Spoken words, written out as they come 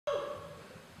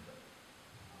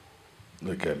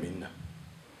Look at me now.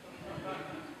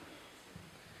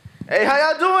 Hey, how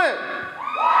y'all doing?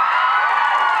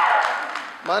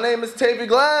 My name is Tavy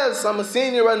Glass. I'm a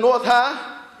senior at North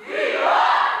High.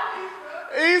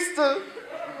 Easter.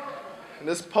 And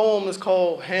this poem is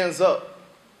called Hands Up.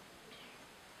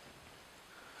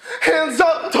 Hands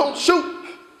up, don't shoot.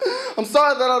 I'm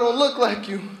sorry that I don't look like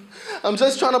you. I'm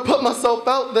just trying to put myself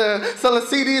out there, selling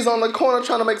CDs on the corner,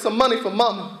 trying to make some money for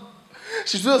mama.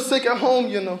 She's real sick at home,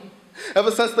 you know.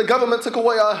 Ever since the government took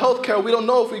away our health care, we don't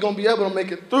know if we're going to be able to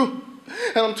make it through.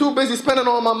 And I'm too busy spending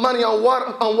all my money on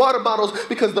water bottles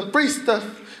because the free stuff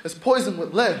is poisoned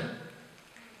with lead.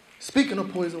 Speaking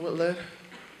of poison with lead,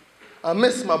 I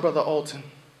miss my brother Alton.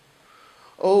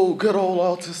 Oh, good old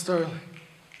Alton Sterling.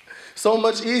 So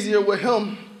much easier with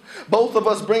him. Both of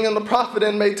us bringing the profit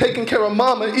in made taking care of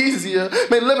mama easier,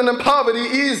 made living in poverty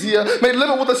easier, made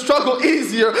living with a struggle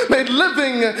easier, made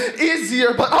living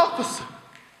easier. But officer,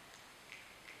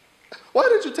 why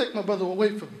did you take my brother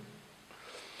away from me?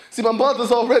 See, my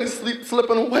mother's already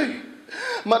slipping away.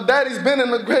 My daddy's been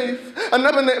in the grave. I've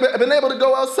never been able to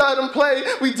go outside and play.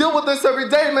 We deal with this every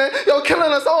day, man. Y'all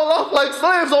killing us all off like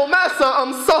slaves. Oh, massa,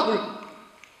 I'm sorry.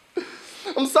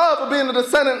 I'm sorry for being a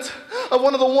descendant of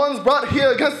one of the ones brought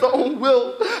here against their own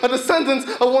will, a descendant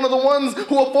of one of the ones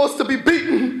who were forced to be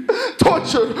beaten,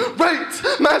 tortured, raped.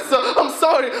 Massa, I'm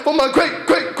sorry for my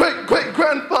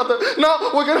great-great-great-great-grandfather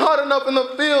not working hard enough in the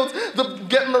fields,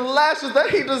 getting the lashes that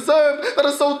he deserved, that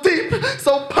are so deep,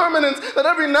 so permanent, that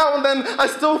every now and then I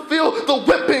still feel the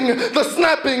whipping, the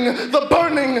snapping, the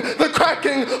burning, the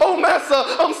cracking. Oh, Massa,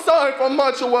 I'm sorry for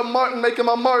marching with Martin, making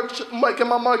my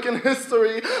mark in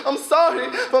history. I'm sorry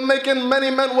for making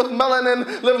many men with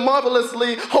melanin live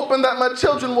marvelously, hoping that my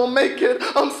children will make it.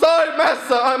 I'm sorry,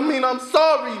 Massa. I'm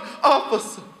sorry,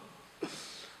 officer.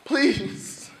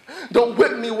 Please, don't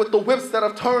whip me with the whips that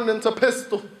have turned into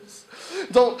pistols.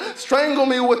 Don't strangle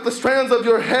me with the strands of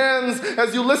your hands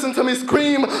as you listen to me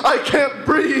scream, I can't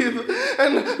breathe.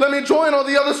 And let me join all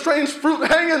the other strange fruit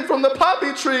hanging from the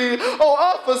poppy tree. Oh,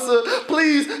 officer,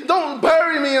 please don't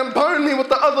bury me and burn me with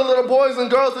the other little boys and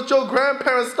girls that your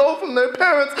grandparents stole from their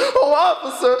parents. Oh,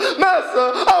 officer,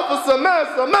 massa, officer,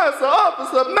 massa, massa,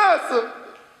 officer, massa.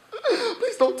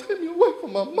 Please don't take me away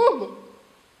from my mama.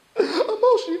 I'm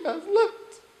all she has left.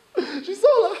 She's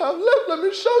all I have left. Let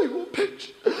me show you a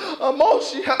picture. I'm all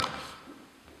she has.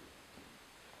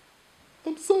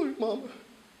 I'm sorry, Mama.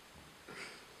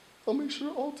 I'll make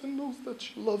sure Alton knows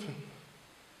that you love him.